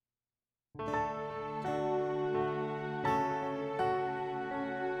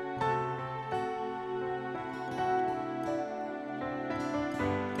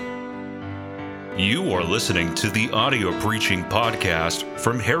You are listening to the audio preaching podcast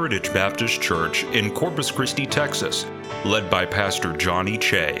from Heritage Baptist Church in Corpus Christi, Texas, led by Pastor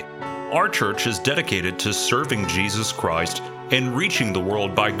Chae. Our church is dedicated to serving Jesus Christ and reaching the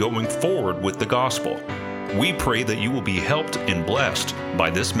world by going forward with the gospel. We pray that you will be helped and blessed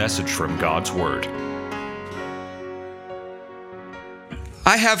by this message from God's Word.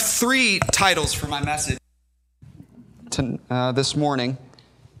 I have three titles for my message this morning,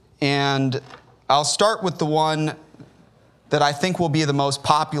 and I'll start with the one that I think will be the most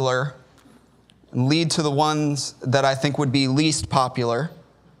popular and lead to the ones that I think would be least popular,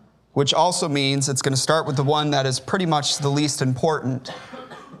 which also means it's going to start with the one that is pretty much the least important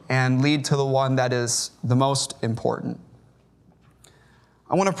and lead to the one that is the most important.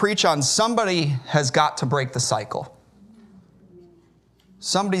 I want to preach on somebody has got to break the cycle.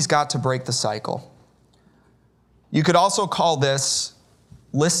 Somebody's got to break the cycle. You could also call this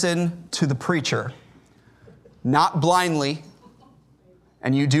listen to the preacher, not blindly,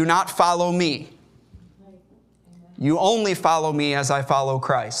 and you do not follow me. You only follow me as I follow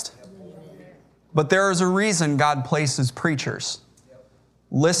Christ. But there is a reason God places preachers.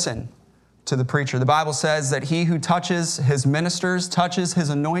 Listen to the preacher. The Bible says that he who touches his ministers touches his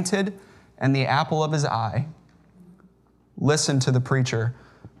anointed and the apple of his eye. Listen to the preacher.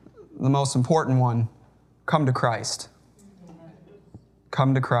 The most important one, come to Christ.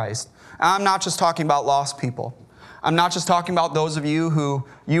 Come to Christ. I'm not just talking about lost people. I'm not just talking about those of you who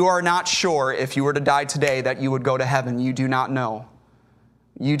you are not sure if you were to die today that you would go to heaven. You do not know.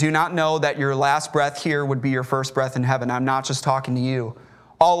 You do not know that your last breath here would be your first breath in heaven. I'm not just talking to you.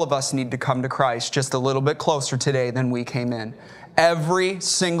 All of us need to come to Christ just a little bit closer today than we came in. Every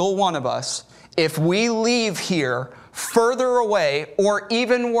single one of us, if we leave here further away or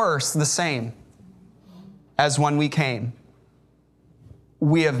even worse, the same as when we came,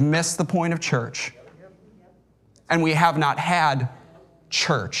 we have missed the point of church, and we have not had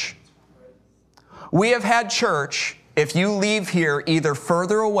church. We have had church if you leave here either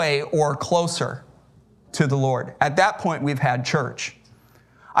further away or closer to the Lord. At that point, we've had church.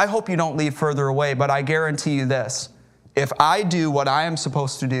 I hope you don't leave further away, but I guarantee you this. If I do what I am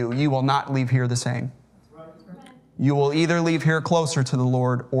supposed to do, you will not leave here the same. You will either leave here closer to the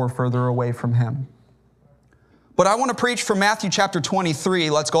Lord or further away from Him. But I want to preach from Matthew chapter 23.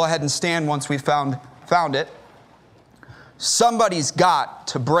 Let's go ahead and stand once we've found it. Somebody's got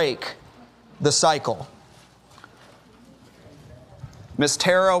to break the cycle. Miss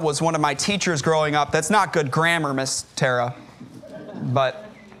Tara was one of my teachers growing up. That's not good grammar, Miss Tara. But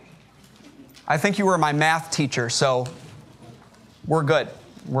I think you were my math teacher, so we're good.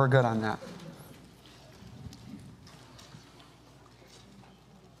 We're good on that.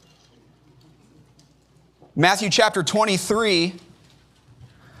 Matthew chapter 23.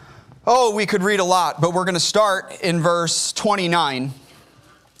 Oh, we could read a lot, but we're going to start in verse 29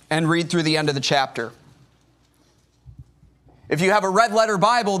 and read through the end of the chapter. If you have a red letter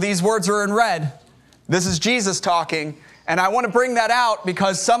Bible, these words are in red. This is Jesus talking, and I want to bring that out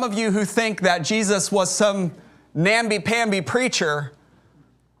because some of you who think that Jesus was some namby-pamby preacher,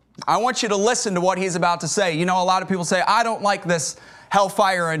 I want you to listen to what he's about to say. You know, a lot of people say, I don't like this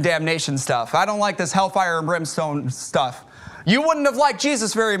hellfire and damnation stuff. I don't like this hellfire and brimstone stuff. You wouldn't have liked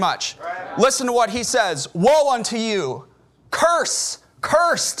Jesus very much. Right. Listen to what he says. Woe unto you. Cursed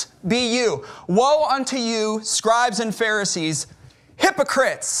be you. Woe unto you, scribes and Pharisees,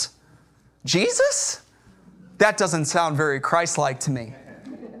 hypocrites. Jesus? That doesn't sound very Christ-like to me.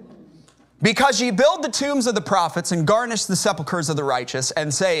 Because ye build the tombs of the prophets and garnish the sepulchres of the righteous,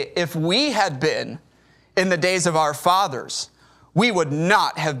 and say, if we had been in the days of our fathers, we would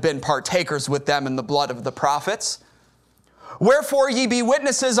not have been partakers with them in the blood of the prophets. Wherefore ye be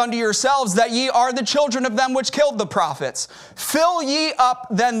witnesses unto yourselves that ye are the children of them which killed the prophets. Fill ye up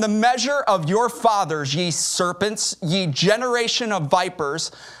then the measure of your fathers, ye serpents, ye generation of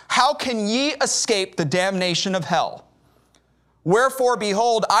vipers. How can ye escape the damnation of hell? Wherefore,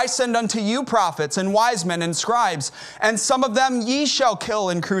 behold, I send unto you prophets and wise men and scribes, and some of them ye shall kill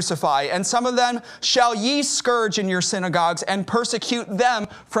and crucify, and some of them shall ye scourge in your synagogues and persecute them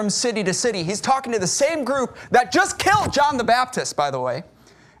from city to city. He's talking to the same group that just killed John the Baptist, by the way,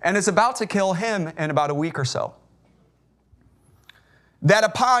 and is about to kill him in about a week or so. That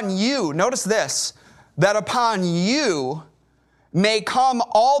upon you, notice this, that upon you may come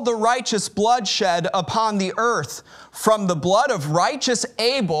all the righteous bloodshed upon the earth, from the blood of righteous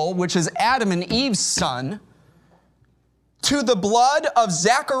Abel, which is Adam and Eve's son, to the blood of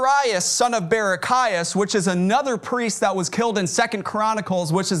Zacharias, son of Barachias, which is another priest that was killed in 2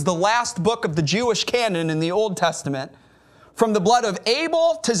 Chronicles, which is the last book of the Jewish canon in the Old Testament. From the blood of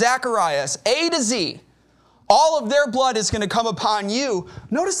Abel to Zacharias, A to Z, all of their blood is going to come upon you.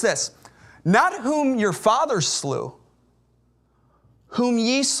 Notice this, not whom your fathers slew, whom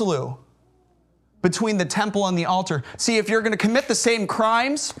ye slew between the temple and the altar. See, if you're going to commit the same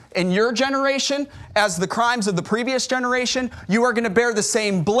crimes in your generation as the crimes of the previous generation, you are going to bear the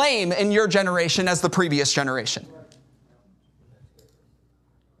same blame in your generation as the previous generation.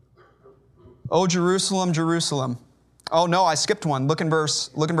 Oh, Jerusalem, Jerusalem. Oh no, I skipped one. Look in verse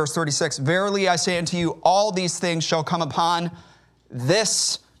 36. Verily I say unto you, all these things shall come upon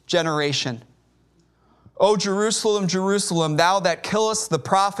this generation. O Jerusalem, Jerusalem, thou that killest the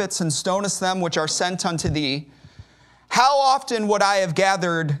prophets and stonest them which are sent unto thee, how often would I have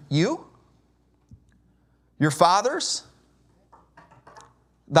gathered you, your fathers,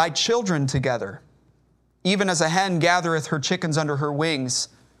 thy children together, even as a hen gathereth her chickens under her wings,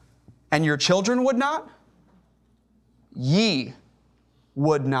 and your children would not? Ye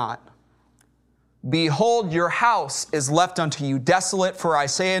would not. Behold, your house is left unto you desolate, for I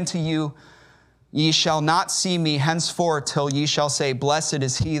say unto you, ye shall not see me henceforth till ye shall say, blessed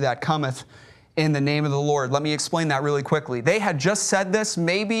is he that cometh in the name of the Lord. Let me explain that really quickly. They had just said this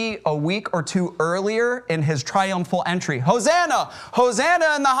maybe a week or two earlier in his triumphal entry. Hosanna!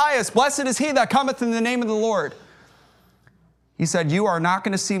 Hosanna in the highest! Blessed is he that cometh in the name of the Lord. He said, you are not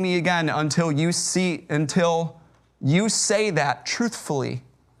going to see me again until you say that truthfully.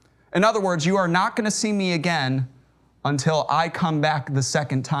 In other words, you are not going to see me again until I come back the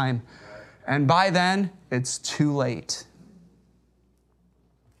second time. And by then, it's too late.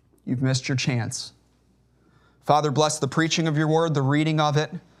 You've missed your chance. Father, bless the preaching of your word, the reading of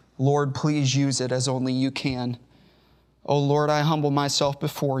it. Lord, please use it as only you can. Oh Lord, I humble myself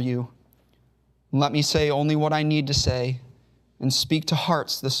before you. Let me say only what I need to say and speak to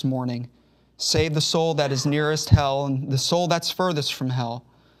hearts this morning. Save the soul that is nearest hell and the soul that's furthest from hell.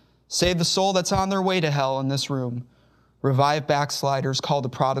 Save the soul that's on their way to hell in this room. Revive backsliders, call the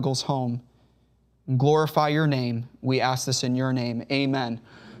prodigals home. And glorify your name. We ask this in your name. Amen.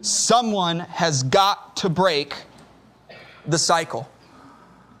 Someone has got to break the cycle.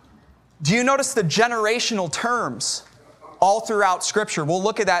 Do you notice the generational terms all throughout Scripture? We'll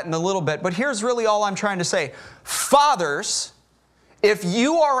look at that in a little bit, but here's really all I'm trying to say. Fathers, if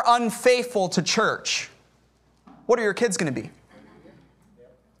you are unfaithful to church, what are your kids going to be?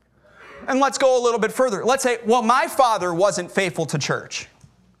 And let's go a little bit further. Let's say, well, my father wasn't faithful to church.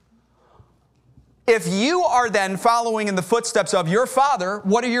 If you are then following in the footsteps of your father,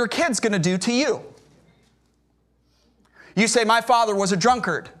 what are your kids going to do to you? You say, my father was a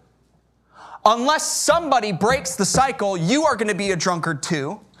drunkard. Unless somebody breaks the cycle, you are going to be a drunkard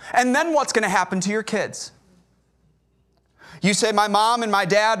too. And then what's going to happen to your kids? You say, my mom and my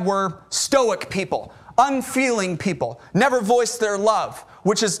dad were stoic people, unfeeling people, never voiced their love,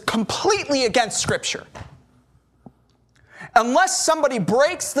 which is completely against Scripture. Unless somebody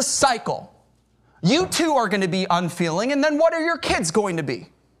breaks the cycle, you too are going to be unfeeling, and then what are your kids going to be?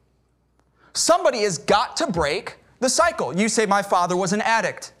 Somebody has got to break the cycle. You say, my father was an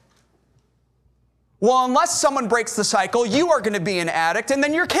addict. Well, unless someone breaks the cycle, you are going to be an addict, and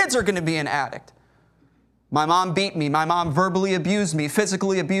then your kids are going to be an addict. My mom beat me. My mom verbally abused me,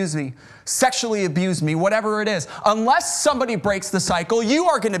 physically abused me, sexually abused me, whatever it is. Unless somebody breaks the cycle, you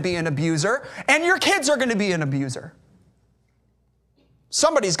are going to be an abuser, and your kids are going to be an abuser.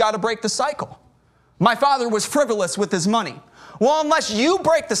 Somebody's got to break the cycle. My father was frivolous with his money. Well, unless you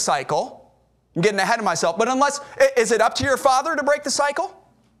break the cycle, I'm getting ahead of myself, but is it up to your father to break the cycle?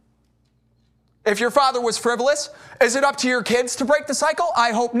 If your father was frivolous, is it up to your kids to break the cycle?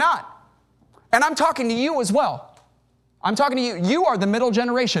 I hope not. And I'm talking to you as well. I'm talking to you. You are the middle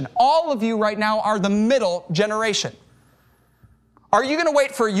generation. All of you right now are the middle generation. Are you going to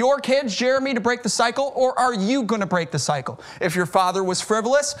wait for your kids, Jeremy, to break the cycle, or are you going to break the cycle? If your father was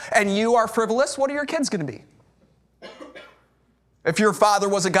frivolous and you are frivolous, what are your kids going to be? If your father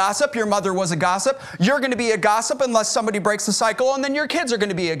was a gossip, your mother was a gossip, you're going to be a gossip unless somebody breaks the cycle, and then your kids are going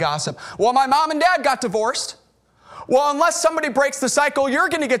to be a gossip. Well, my mom and dad got divorced. Well, unless somebody breaks the cycle, you're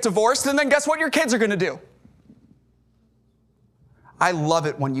going to get divorced, and then guess what your kids are going to do? I love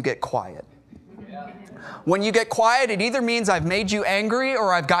it when you get quiet. When you get quiet, it either means I've made you angry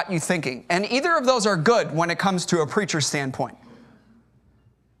or I've got you thinking. And either of those are good when it comes to a preacher's standpoint.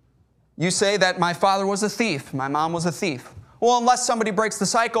 You say that my father was a thief, my mom was a thief. Well, unless somebody breaks the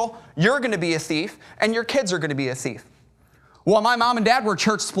cycle, you're going to be a thief and your kids are going to be a thief. Well, my mom and dad were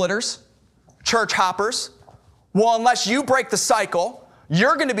church splitters, church hoppers. Well, unless you break the cycle,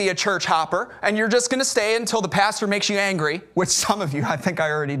 you're going to be a church hopper, and you're just going to stay until the pastor makes you angry, which some of you, I think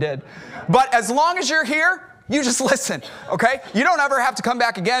I already did. But as long as you're here, You just listen, okay? You don't ever have to come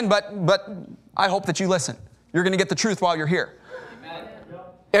back again, but I hope that you listen. You're going to get the truth while you're here.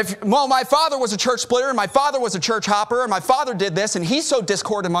 My father was a church splitter, and my father was a church hopper, and my father did this, and he sowed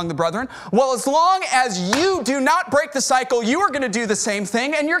discord among the brethren. Well, as long as you do not break the cycle, you are going to do the same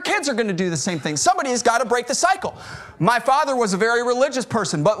thing, and your kids are going to do the same thing. Somebody has got to break the cycle. My father was a very religious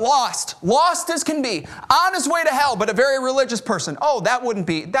person, but lost as can be, on his way to hell, but a very religious person. Oh, that wouldn't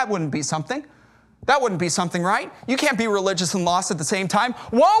be something. That wouldn't be something, right? You can't be religious and lost at the same time.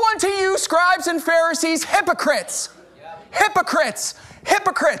 Woe unto you, scribes and Pharisees, hypocrites! Hypocrites!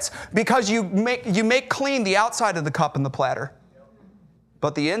 Hypocrites! Because you make clean the outside of the cup and the platter,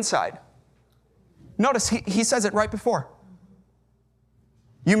 but the inside. Notice he says it right before.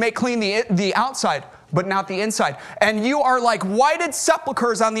 You make clean the outside, but not the inside. And you are like whited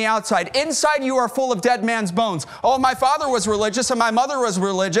sepulchres on the outside. Inside you are full of dead man's bones. Oh, my father was religious and my mother was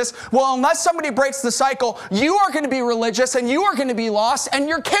religious. Well, unless somebody breaks the cycle, you are going to be religious and you are going to be lost, and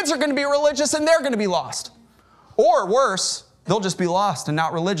your kids are going to be religious and they're going to be lost. Or worse, they'll just be lost and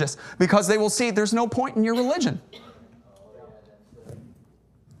not religious, because they will see there's no point in your religion.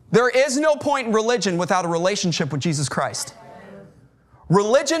 There is no point in religion without a relationship with Jesus Christ.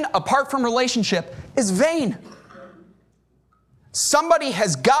 Religion, apart from relationship, is vain. Somebody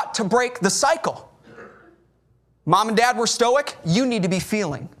has got to break the cycle. Mom and dad were stoic, you need to be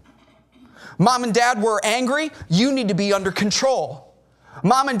feeling. Mom and dad were angry, you need to be under control.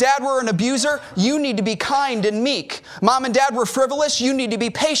 Mom and dad were an abuser, you need to be kind and meek. Mom and dad were frivolous, you need to be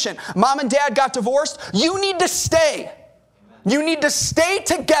patient. Mom and dad got divorced, you need to stay. You need to stay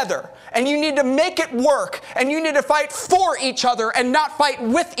together, and you need to make it work, and you need to fight for each other and not fight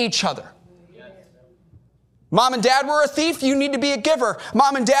with each other. Mom and dad were a thief, you need to be a giver.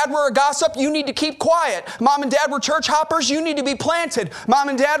 Mom and dad were a gossip, you need to keep quiet. Mom and dad were church hoppers, you need to be planted. Mom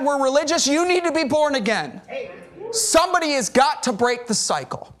and dad were religious, you need to be born again. Somebody has got to break the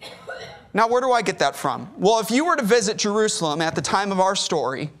cycle. Now, where do I get that from? Well, if you were to visit Jerusalem at the time of our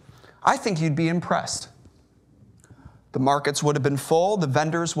story, I think you'd be impressed. The markets would have been full, the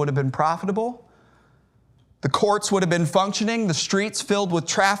vendors would have been profitable, the courts would have been functioning, the streets filled with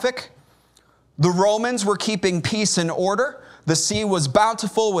traffic. The Romans were keeping peace and order. The sea was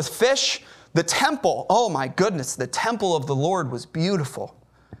bountiful with fish. The temple, oh my goodness, the temple of the Lord was beautiful.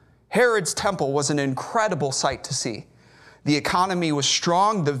 Herod's temple was an incredible sight to see. The economy was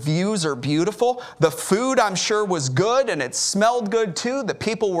strong. The views are beautiful. The food, I'm sure, was good, and it smelled good too. The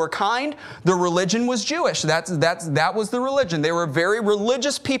people were kind. The religion was Jewish. That was the religion. They were very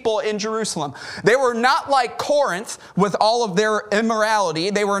religious people in Jerusalem. They were not like Corinth with all of their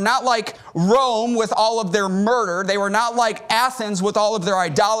immorality. They were not like Rome with all of their murder. They were not like Athens with all of their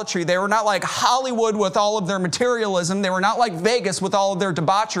idolatry. They were not like Hollywood with all of their materialism. They were not like Vegas with all of their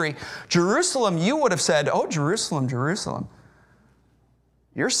debauchery. Jerusalem, you would have said, oh, Jerusalem, Jerusalem.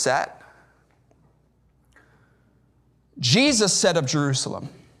 You're set. Jesus said of Jerusalem,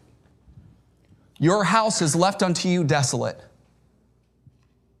 your house is left unto you desolate.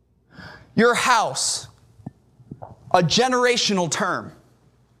 Your house, a generational term,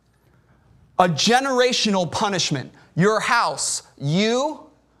 a generational punishment. Your house, you,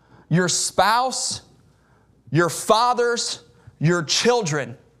 your spouse, your fathers, your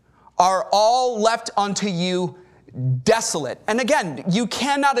children are all left unto you desolate. And again, you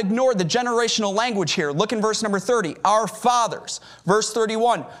cannot ignore the generational language here. Look in verse number 30. Our fathers. Verse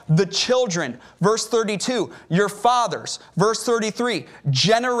 31. The children. Verse 32. Your fathers. Verse 33.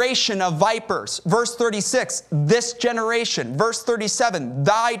 Generation of vipers. Verse 36. This generation. Verse 37.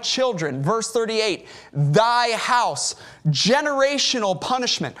 Thy children. Verse 38. Thy house. Generational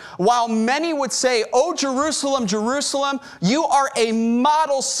punishment. While many would say, oh, Jerusalem, Jerusalem, you are a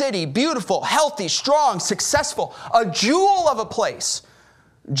model city, beautiful, healthy, strong, successful, a jewel of a place.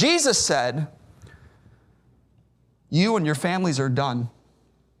 Jesus said, you and your families are done,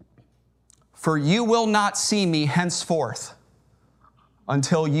 for you will not see me henceforth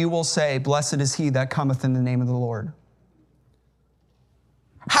until you will say, blessed is he that cometh in the name of the Lord.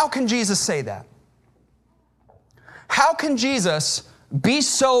 How can Jesus say that? How can Jesus be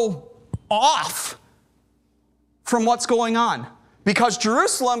so off from what's going on? Because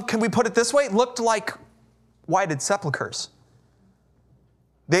Jerusalem, can we put it this way, looked like whited sepulchres.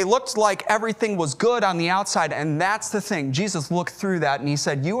 They looked like everything was good on the outside, and that's the thing. Jesus looked through that and he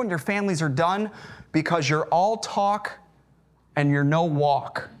said, you and your families are done because you're all talk and you're no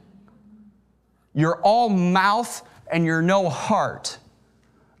walk. You're all mouth and you're no heart.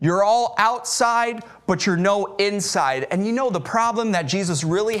 You're all outside, but you're no inside. And you know the problem that Jesus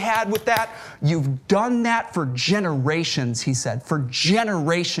really had with that? You've done that for generations, he said. For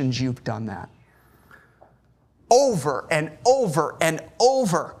generations you've done that. over and over and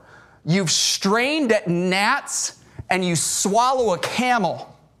over. You've strained at gnats and you swallow a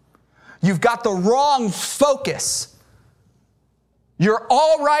camel. You've got the wrong focus. You're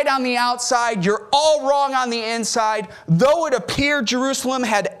all right on the outside. You're all wrong on the inside. Though it appeared Jerusalem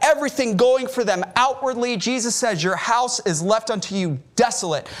had everything going for them outwardly, Jesus says, your house is left unto you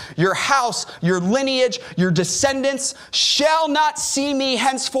desolate. Your house, your lineage, your descendants shall not see me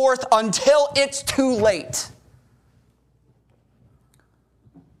henceforth until it's too late.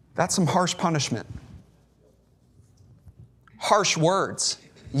 That's some harsh punishment. Harsh words.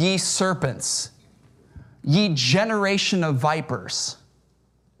 Ye serpents. Ye generation of vipers.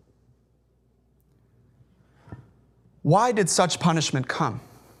 Why did such punishment come?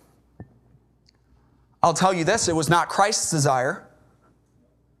 I'll tell you this, it was not Christ's desire.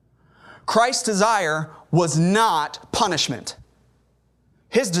 Christ's desire was not punishment.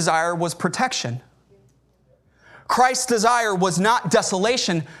 His desire was protection. Christ's desire was not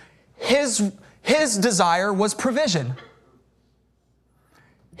desolation. His desire was provision.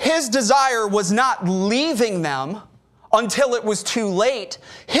 His desire was not leaving them until it was too late.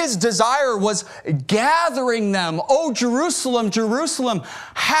 His desire was gathering them. Oh, Jerusalem, Jerusalem,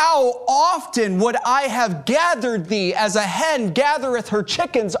 how often would I have gathered thee as a hen gathereth her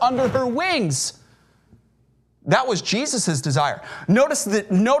chickens under her wings? That was Jesus' desire. Notice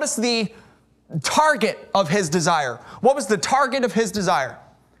the target of his desire. What was the target of his desire?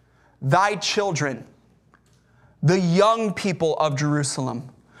 Thy children, the young people of Jerusalem,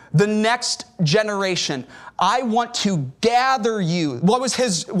 the next generation. I want to gather you. What was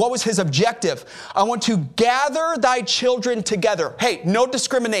his objective? I want to gather thy children together. Hey, no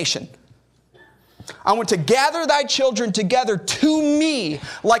discrimination. I want to gather thy children together to me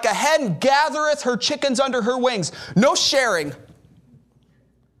like a hen gathereth her chickens under her wings. No sharing.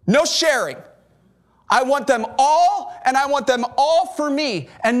 No sharing. I want them all, and I want them all for me.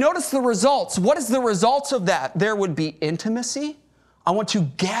 And notice the results. What is the results of that? There would be intimacy. I want to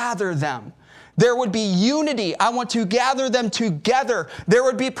gather them. There would be unity. I want to gather them together. There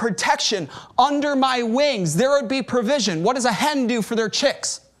would be protection under my wings. There would be provision. What does a hen do for their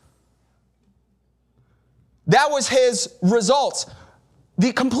chicks? That was his results.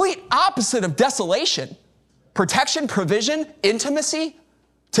 The complete opposite of desolation. Protection, provision, intimacy,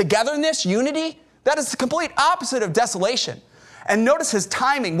 togetherness, unity. That is the complete opposite of desolation. And notice his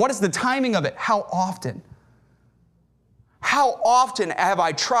timing. What is the timing of it? How often? How often have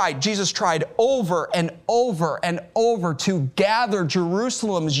I tried? Jesus tried over and over and over to gather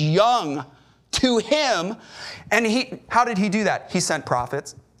Jerusalem's young to him. And how did he do that? He sent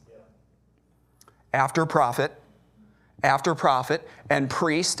prophets after prophet after prophet, and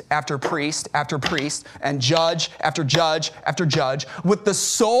priest after priest after priest, and judge after judge after judge, with the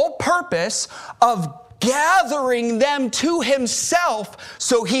sole purpose of gathering them to himself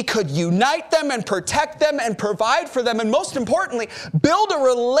so he could unite them and protect them and provide for them, and most importantly, build a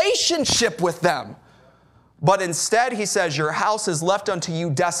relationship with them. But instead, he says, your house is left unto you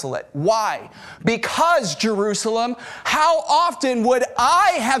desolate. Why? Because, Jerusalem, how often would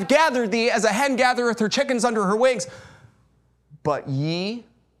I have gathered thee as a hen gathereth her chickens under her wings? But ye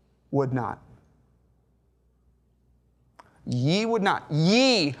would not. Ye would not.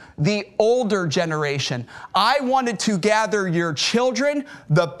 Ye, the older generation. I wanted to gather your children.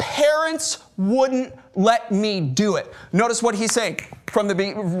 The parents wouldn't let me do it. Notice what he's saying from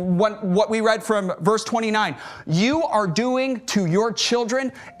what we read from verse 29. You are doing to your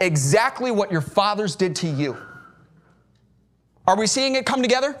children exactly what your fathers did to you. Are we seeing it come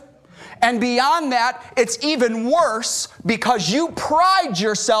together? And beyond that, it's even worse because you pride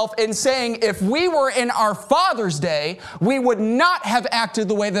yourself in saying, if we were in our father's day, we would not have acted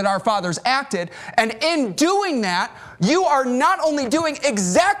the way that our fathers acted. And in doing that, you are not only doing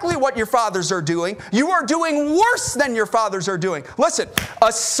exactly what your fathers are doing, you are doing worse than your fathers are doing. Listen,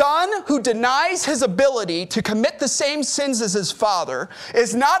 a son who denies his ability to commit the same sins as his father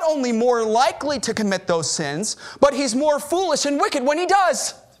is not only more likely to commit those sins, but he's more foolish and wicked when he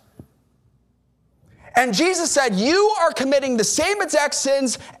does. And Jesus said, you are committing the same exact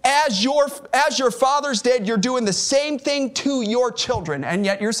sins as your fathers did. You're doing the same thing to your children. And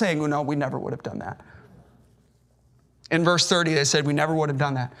yet you're saying, well, no, we never would have done that. In verse 30, they said, we never would have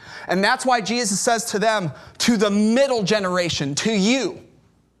done that. And that's why Jesus says to them, to the middle generation, to you,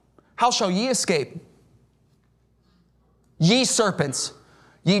 how shall ye escape? Ye serpents,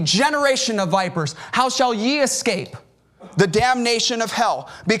 ye generation of vipers, how shall ye escape the damnation of hell?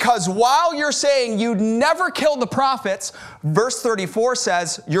 Because while you're saying you'd never kill the prophets, verse 34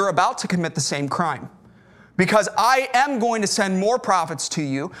 says you're about to commit the same crime. Because I am going to send more prophets to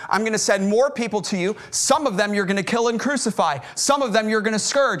you. I'm going to send more people to you. Some of them you're going to kill and crucify. Some of them you're going to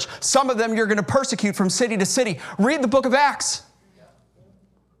scourge. Some of them you're going to persecute from city to city. Read the book of Acts.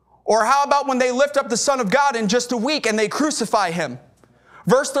 Or how about when they lift up the Son of God in just a week and they crucify him?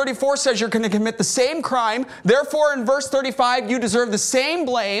 Verse 34 says you're going to commit the same crime. Therefore, in verse 35, you deserve the same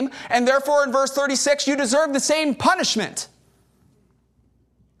blame. And therefore, in verse 36, you deserve the same punishment.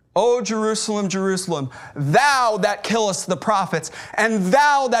 O Jerusalem, Jerusalem, thou that killest the prophets, and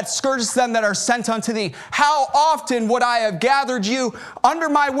thou that scourgest them that are sent unto thee, how often would I have gathered you under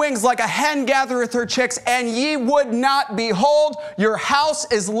my wings like a hen gathereth her chicks, and ye would not? Behold, your house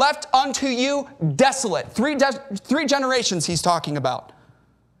is left unto you desolate. Three generations he's talking about.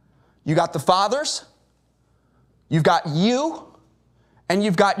 You got the fathers, you've got you, and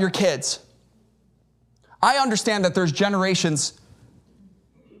you've got your kids. I understand that there's generations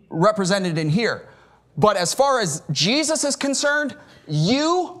represented in here. But as far as Jesus is concerned,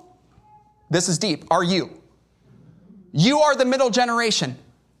 you, this is deep, are you. You are the middle generation.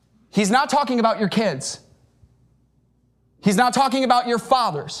 He's not talking about your kids. He's not talking about your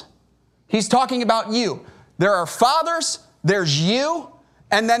fathers. He's talking about you. There are fathers, there's you,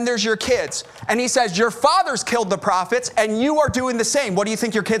 and then there's your kids. And he says, your fathers killed the prophets, and you are doing the same. What do you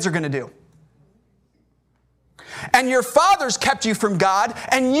think your kids are going to do? And your fathers kept you from God,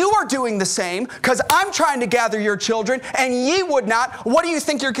 and you are doing the same, because I'm trying to gather your children, and ye would not. What do you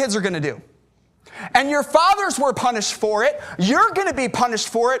think your kids are going to do? And your fathers were punished for it. You're going to be punished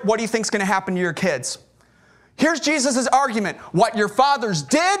for it. What do you think is going to happen to your kids? Here's Jesus' argument. What your fathers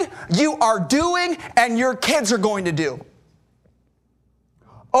did, you are doing, and your kids are going to do.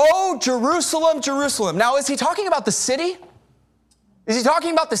 Oh, Jerusalem, Jerusalem. Now, is he talking about the city? Is he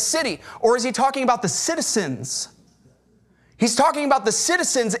talking about the city, or is he talking about the citizens? He's talking about the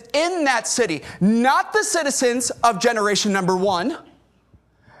citizens in that city, not the citizens of generation number 1,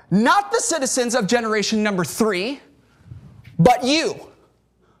 not the citizens of generation number 3, but you.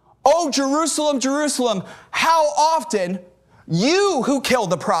 Oh, Jerusalem, Jerusalem, how often you who kill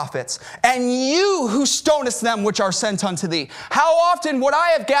the prophets, and you who stonest them which are sent unto thee. How often would I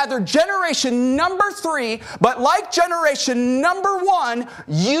have gathered generation number 3, but like generation number 1,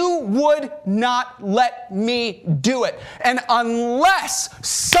 you would not let me do it. And unless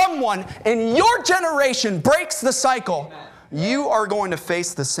someone in your generation breaks the cycle, you are going to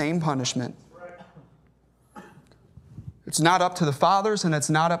face the same punishment. It's not up to the fathers, and it's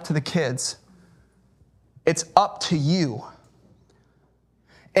not up to the kids. It's up to you.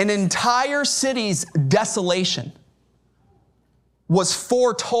 An entire city's desolation was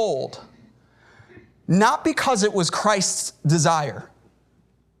foretold, not because it was Christ's desire.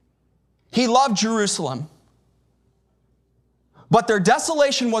 He loved Jerusalem. But their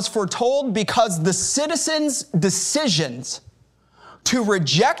desolation was foretold because the citizens' decisions to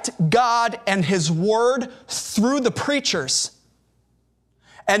reject God and His word through the preachers.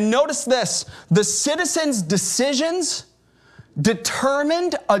 And notice this, the citizens' decisions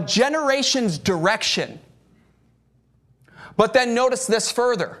determined a generation's direction. But then notice this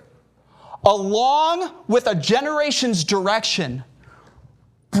further. Along with a generation's direction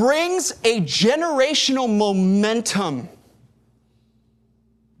brings a generational momentum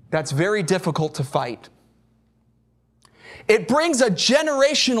that's very difficult to fight. It brings a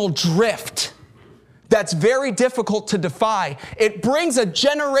generational drift that's very difficult to defy. It brings a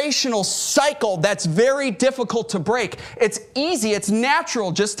generational cycle that's very difficult to break. It's easy, it's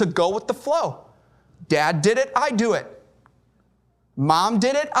natural just to go with the flow. Dad did it, I do it. Mom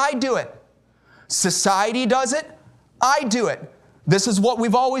did it, I do it. Society does it, I do it. This is what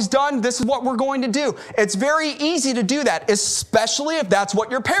we've always done, this is what we're going to do. It's very easy to do that, especially if that's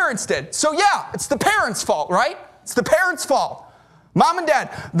what your parents did. So yeah, it's the parents' fault, right? It's the parents' fault. Mom and Dad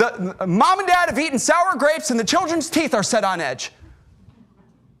have eaten sour grapes and the children's teeth are set on edge.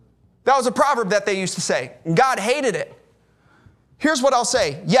 That was a proverb that they used to say. And God hated it. Here's what I'll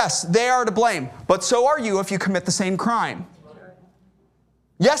say. Yes, they are to blame, but so are you if you commit the same crime.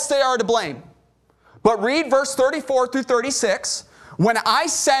 Yes, they are to blame. But read verse 34 through 36. When I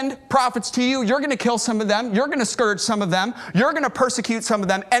send prophets to you, you're going to kill some of them. You're going to scourge some of them. You're going to persecute some of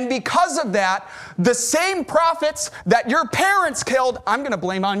them. And because of that, the same prophets that your parents killed, I'm going to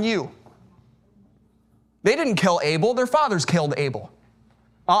blame on you. They didn't kill Abel. Their fathers killed Abel.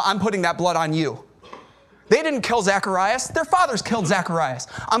 I'm putting that blood on you. They didn't kill Zacharias. Their fathers killed Zacharias.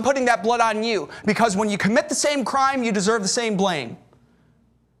 I'm putting that blood on you. Because when you commit the same crime, you deserve the same blame.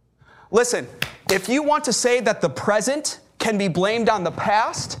 Listen, if you want to say that the present can be blamed on the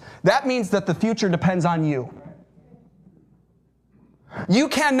past, that means that the future depends on you. You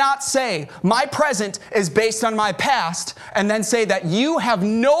cannot say my present is based on my past and then say that you have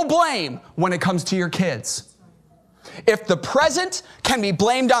no blame when it comes to your kids. If the present can be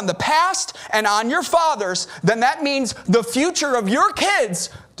blamed on the past and on your fathers, then that means the future of your kids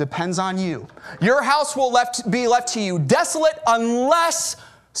depends on you. Your house will be left to you desolate unless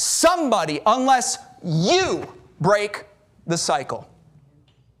you break the cycle.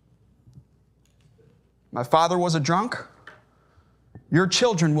 My father was a drunk. Your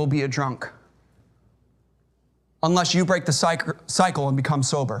children will be a drunk unless you break the cycle and become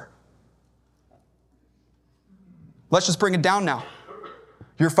sober. Let's just bring it down now.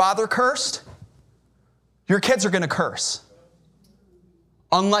 Your father cursed. Your kids are going to curse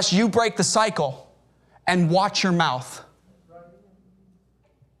unless you break the cycle and watch your mouth.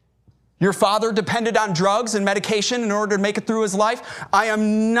 Your father depended on drugs and medication in order to make it through his life. I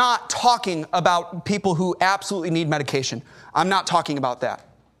am not talking about people who absolutely need medication. I'm not talking about that.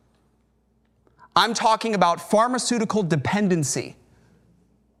 I'm talking about pharmaceutical dependency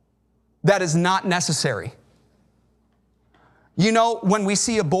that is not necessary. You know, when we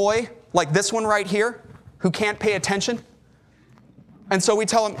see a boy like this one right here who can't pay attention, and so we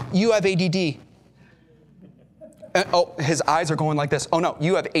tell him, you have ADD. Oh, his eyes are going like this. Oh no,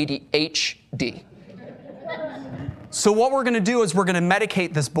 you have ADHD. So what we're going to do is we're going to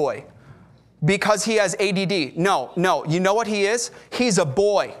medicate this boy because he has ADD. No. You know what he is? He's a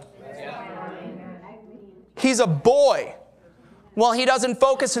boy. He's a boy. Well, he doesn't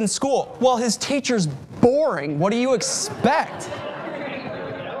focus in school. Well, his teacher's boring. What do you expect?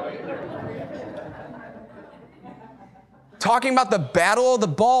 Talking about the Battle of the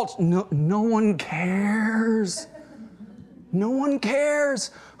Bulge. No one cares. No one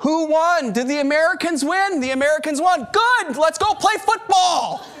cares. Who won? Did the Americans win? The Americans won. Good. Let's go play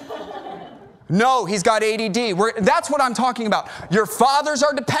football. No, he's got ADD. That's what I'm talking about. Your fathers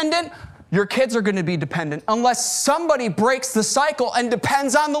are dependent. Your kids are going to be dependent unless somebody breaks the cycle and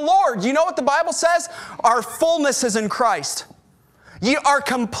depends on the Lord. You know what the Bible says? Our fullness is in Christ. You are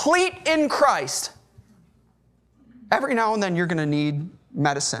complete in Christ. Every now and then you're going to need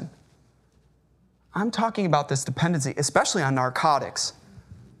medicine. I'm talking about this dependency, especially on narcotics.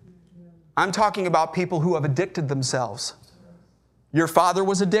 I'm talking about people who have addicted themselves. Your father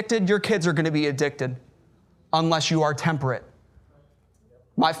was addicted, your kids are going to be addicted unless you are temperate.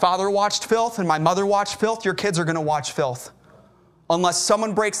 My father watched filth and my mother watched filth, your kids are going to watch filth. Unless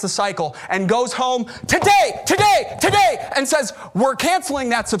someone breaks the cycle and goes home today, and says, we're canceling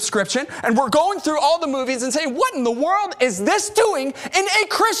that subscription and we're going through all the movies and saying, what in the world is this doing in a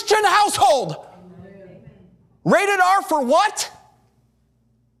Christian household? Rated R for what?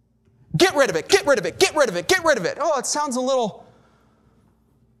 Get rid of it, get rid of it, get rid of it, get rid of it. Oh, it sounds a little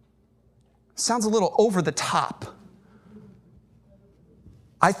over the top.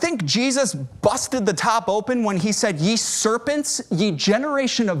 I think Jesus busted the top open when he said, ye serpents, ye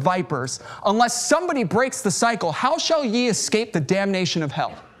generation of vipers, unless somebody breaks the cycle, how shall ye escape the damnation of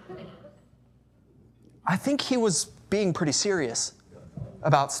hell? I think he was being pretty serious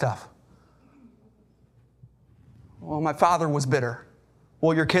about stuff. Well, my father was bitter.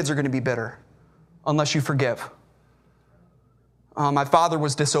 Well, your kids are going to be bitter unless you forgive. My father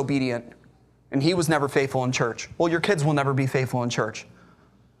was disobedient, and he was never faithful in church. Well, your kids will never be faithful in church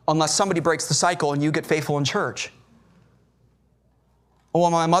unless somebody breaks the cycle and you get faithful in church. Well,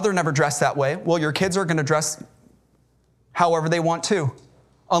 my mother never dressed that way. Well, your kids are going to dress however they want to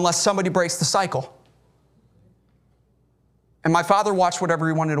unless somebody breaks the cycle. And my father watched whatever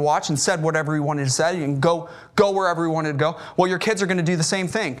he wanted to watch and said whatever he wanted to say and go wherever he wanted to go. Well, your kids are going to do the same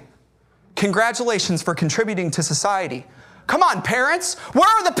thing. Congratulations for contributing to society. Come on, parents. Where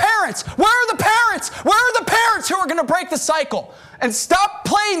are the parents? Where are the parents? Where are the parents who are going to break the cycle? And stop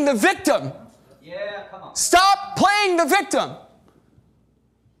playing the victim. Yeah, come on. Stop playing the victim.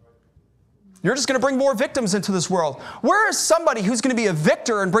 You're just going to bring more victims into this world. Where is somebody who's going to be a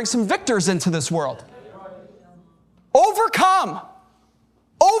victor and bring some victors into this world? Overcome.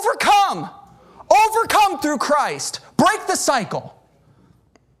 Overcome. Overcome through Christ. Break the cycle.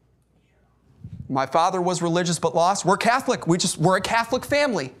 My father was religious but lost. We're Catholic. We're a Catholic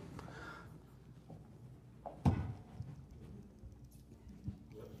family.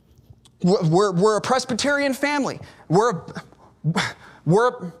 We're a Presbyterian family. We're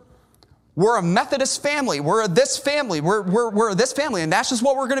a Methodist family. We're a this family. We're this family, and that's just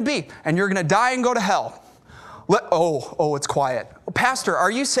what we're going to be. And you're going to die and go to hell. It's quiet. Pastor, are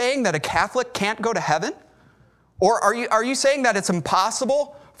you saying that a Catholic can't go to heaven? Or are you saying that it's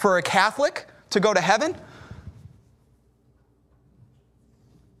impossible for a Catholic to go to heaven?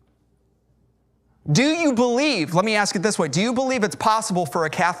 Do you believe, let me ask it this way, do you believe it's possible for a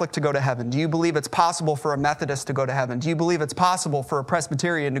Catholic to go to heaven? Do you believe it's possible for a Methodist to go to heaven? Do you believe it's possible for a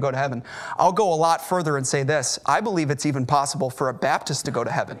Presbyterian to go to heaven? I'll go a lot further and say this. I believe it's even possible for a Baptist to go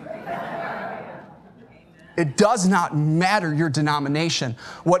to heaven. It does not matter your denomination.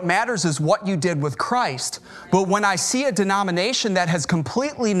 What matters is what you did with Christ. But when I see a denomination that has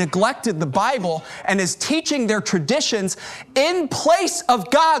completely neglected the Bible and is teaching their traditions in place of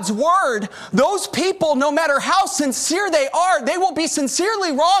God's Word, those people, no matter how sincere they are, they will be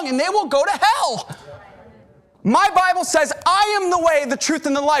sincerely wrong and they will go to hell. My Bible says, I am the way, the truth,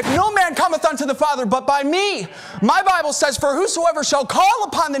 and the life. No man cometh unto the Father but by me. My Bible says, for whosoever shall call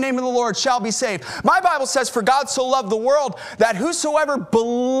upon the name of the Lord shall be saved. My Bible says, for God so loved the world that whosoever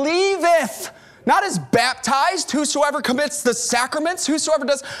believeth, not is baptized, whosoever commits the sacraments,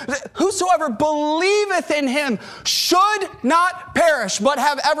 whosoever believeth in him should not perish, but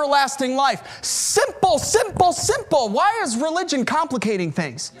have everlasting life. Simple, simple, simple. Why is religion complicating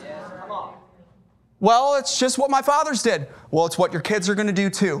things? Well, it's just what my fathers did. Well, it's what your kids are going to do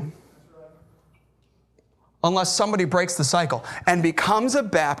too. Unless somebody breaks the cycle and becomes a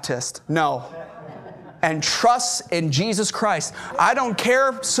Baptist. No. And trusts in Jesus Christ. I don't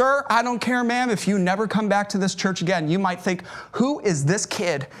care, sir. I don't care, ma'am, if you never come back to this church again. You might think, who is this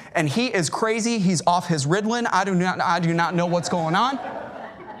kid? And he is crazy. He's off his Ritalin. I do not know what's going on.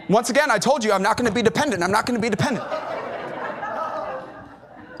 Once again, I told you I'm not going to be dependent. I'm not going to be dependent.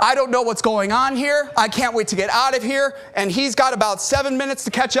 I don't know what's going on here. I can't wait to get out of here. And he's got about 7 minutes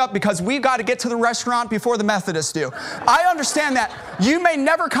to catch up because we've got to get to the restaurant before the Methodists do. I understand that. You may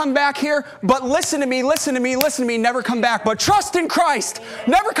never come back here, but listen to me, never come back. But trust in Christ.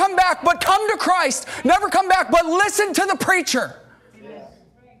 Never come back, but come to Christ. Never come back, but listen to the preacher.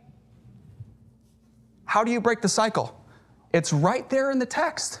 How do you break the cycle? It's right there in the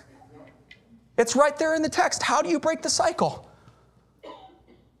text. It's right there in the text. How do you break the cycle?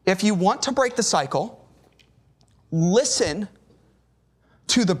 If you want to break the cycle, listen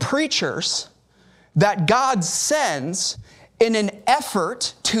to the preachers that God sends in an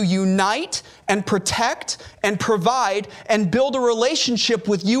effort to unite and protect and provide and build a relationship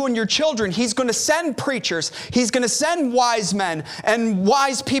with you and your children. He's going to send preachers. He's going to send wise men and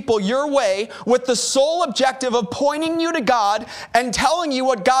wise people your way with the sole objective of pointing you to God and telling you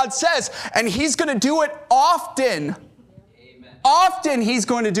what God says. And He's going to do it often. Often He's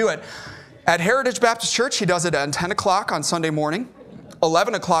going to do it. At Heritage Baptist Church, He does it at 10 o'clock on Sunday morning,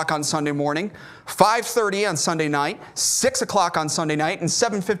 11 o'clock on Sunday morning, 5:30 on Sunday night, 6 o'clock on Sunday night, and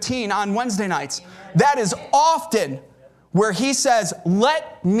 7:15 on Wednesday nights. That is often where He says,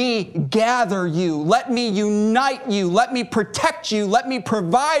 let me gather you, let me unite you, let me protect you, let me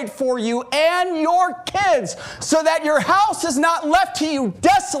provide for you and your kids so that your house is not left to you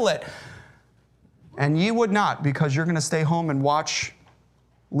desolate. And ye would not, because you're going to stay home and watch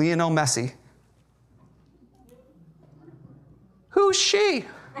Lionel Messi. Who's she?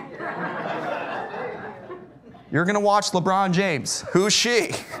 You're going to watch LeBron James. Who's she?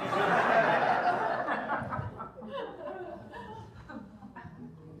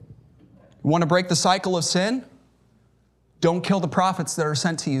 You want to break the cycle of sin? Don't kill the prophets that are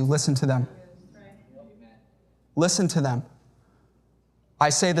sent to you. Listen to them. Listen to them. I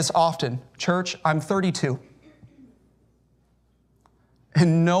say this often. Church, I'm 32.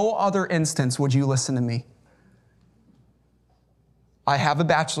 In no other instance would you listen to me. I have a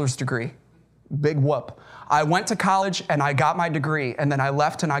bachelor's degree. Big whoop. I went to college and I got my degree, and then I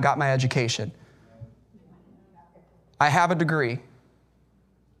left and I got my education. I have a degree.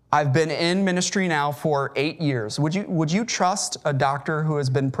 I've been in ministry now for 8 years. Would you trust a doctor who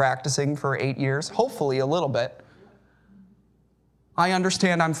has been practicing for 8 years? Hopefully a little bit. I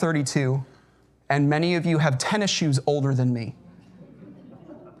understand I'm 32, and many of you have tennis shoes older than me.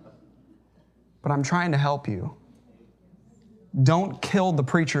 But I'm trying to help you. Don't kill the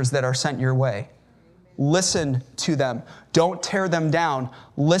preachers that are sent your way. Listen to them. Don't tear them down.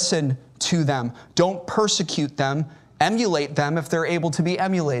 Listen to them. Don't persecute them. Emulate them if they're able to be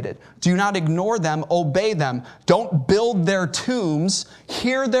emulated. Do not ignore them. Obey them. Don't build their tombs.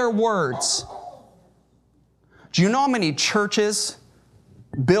 Hear their words. Do you know how many churches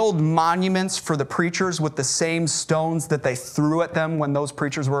build monuments for the preachers with the same stones that they threw at them when those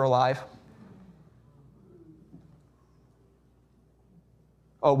preachers were alive?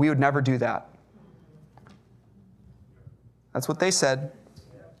 Oh, we would never do that. That's what they said.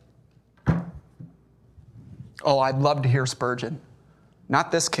 Oh, I'd love to hear Spurgeon.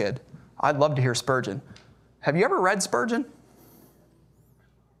 Not this kid. I'd love to hear Spurgeon. Have you ever read Spurgeon?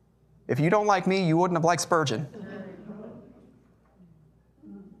 If you don't like me, you wouldn't have liked Spurgeon.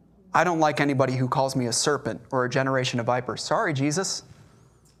 I don't like anybody who calls me a serpent or a generation of vipers. Sorry, Jesus.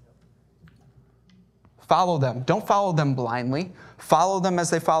 Follow them. Don't follow them blindly. Follow them as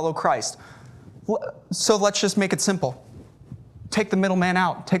they follow Christ. So let's just make it simple. Take the middleman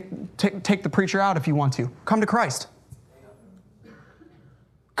out. Take the preacher out if you want to. Come to Christ.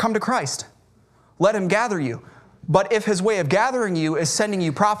 Come to Christ. Let him gather you. But if his way of gathering you is sending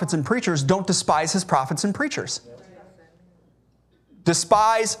you prophets and preachers, don't despise his prophets and preachers.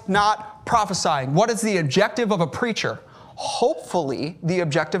 Despise not prophesying. What is the objective of a preacher? Hopefully, the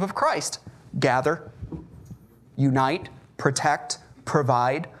objective of Christ. Gather, unite, protect,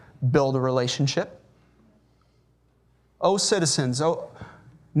 provide, build a relationship. O citizens,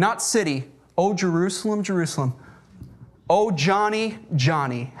 not city, O Jerusalem, Jerusalem. O Johnny,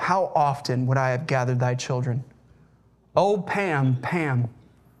 Johnny, how often would I have gathered thy children? O Pam, Pam.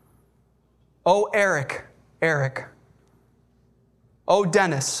 O Eric, Eric. O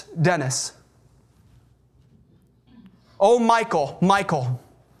Dennis, Dennis. O Michael, Michael.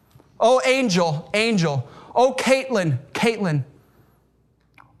 O Angel, Angel. O Caitlin, Caitlin.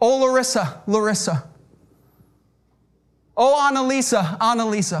 O Larissa, Larissa. O Annalisa,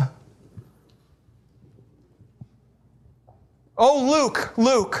 Annalisa. O Luke,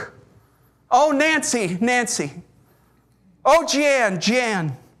 Luke. O Nancy, Nancy. O Jan,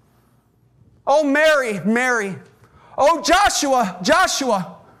 Jan. O Mary, Mary. O Joshua,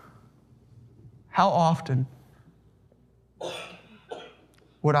 Joshua. How often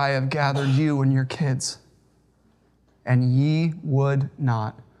would I have gathered you and your kids, and ye would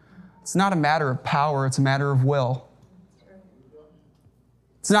not? It's not a matter of power, it's a matter of will.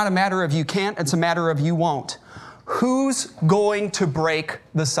 It's not a matter of you can't, it's a matter of you won't. Who's going to break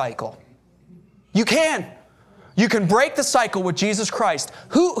the cycle? You can. You can break the cycle with Jesus Christ.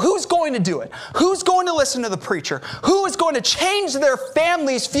 Who's going to do it? Who's going to listen to the preacher? Who is going to change their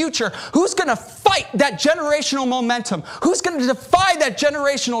family's future? Who's going to fight that generational momentum? Who's going to defy that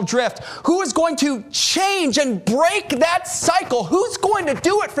generational drift? Who is going to change and break that cycle? Who's going to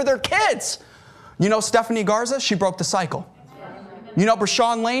do it for their kids? You know Stephanie Garza? She broke the cycle. You know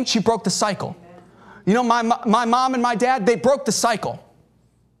Brashawn Lane? She broke the cycle. You know my mom and my dad? They broke the cycle.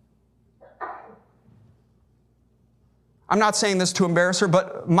 I'm not saying this to embarrass her,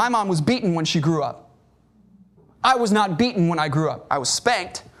 but my mom was beaten when she grew up. I was not beaten when I grew up. I was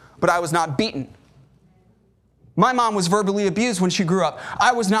spanked, but I was not beaten. My mom was verbally abused when she grew up.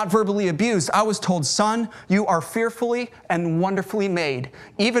 I was not verbally abused. I was told, son, you are fearfully and wonderfully made.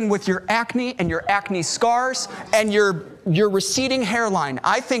 Even with your acne and your acne scars and your receding hairline,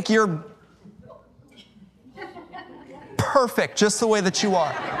 I think you're perfect just the way that you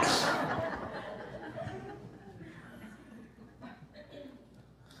are.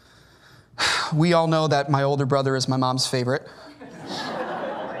 We all know that my older brother is my mom's favorite.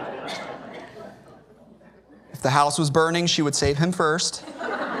 If the house was burning, she would save him first.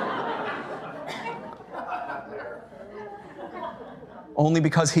 Only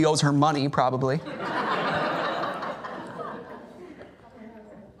because he owes her money, probably.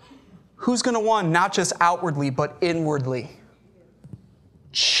 Who's going to win, not just outwardly, but inwardly?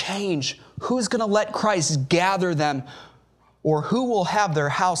 Change. Who's going to let Christ gather them? Or who will have their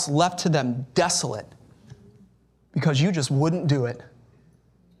house left to them desolate because you just wouldn't do it?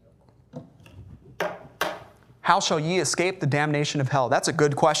 How shall ye escape the damnation of hell? That's a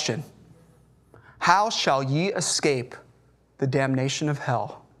good question. How shall ye escape the damnation of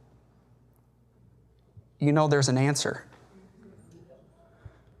hell? You know there's an answer.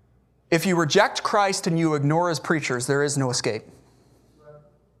 If you reject Christ and you ignore his preachers, there is no escape.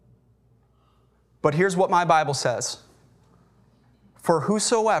 But here's what my Bible says. For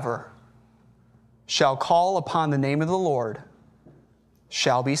whosoever shall call upon the name of the Lord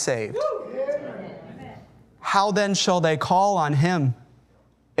shall be saved. How then shall they call on him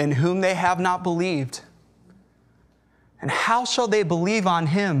in whom they have not believed? And how shall they believe on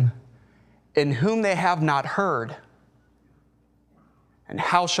him in whom they have not heard? And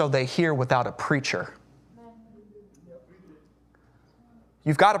how shall they hear without a preacher?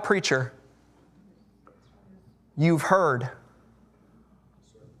 You've got a preacher. You've heard.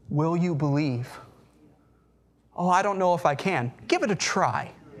 Will you believe? Oh, I don't know if I can. Give it a try.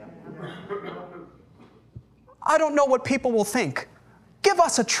 I don't know what people will think. Give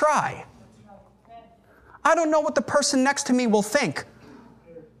us a try. I don't know what the person next to me will think.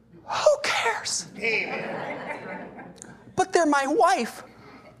 Who cares? But they're my wife.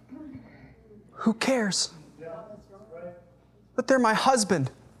 Who cares? But they're my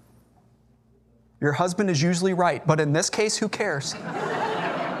husband. Your husband is usually right, but in this case, who cares?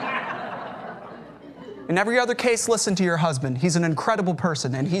 In every other case, listen to your husband. He's an incredible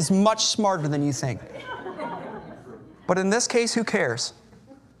person, and he's much smarter than you think. But in this case, who cares?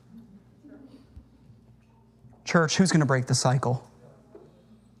 Church, who's going to break the cycle?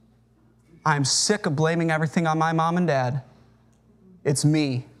 I'm sick of blaming everything on my mom and dad. It's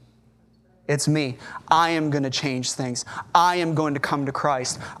me. It's me. I am going to change things. I am going to come to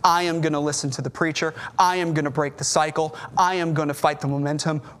Christ. I am going to listen to the preacher. I am going to break the cycle. I am going to fight the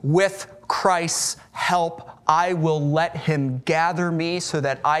momentum. With Christ's help, I will let Him gather me so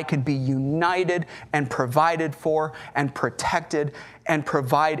that I could be united and provided for and protected and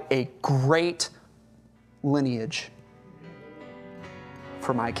provide a great lineage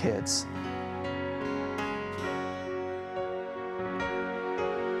for my kids.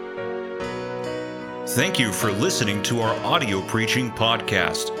 Thank you for listening to our audio preaching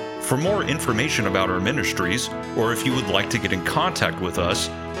podcast. For more information about our ministries, or if you would like to get in contact with us,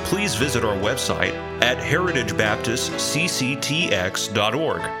 please visit our website at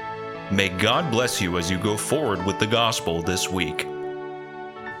heritagebaptistcctx.org. May God bless you as you go forward with the gospel this week.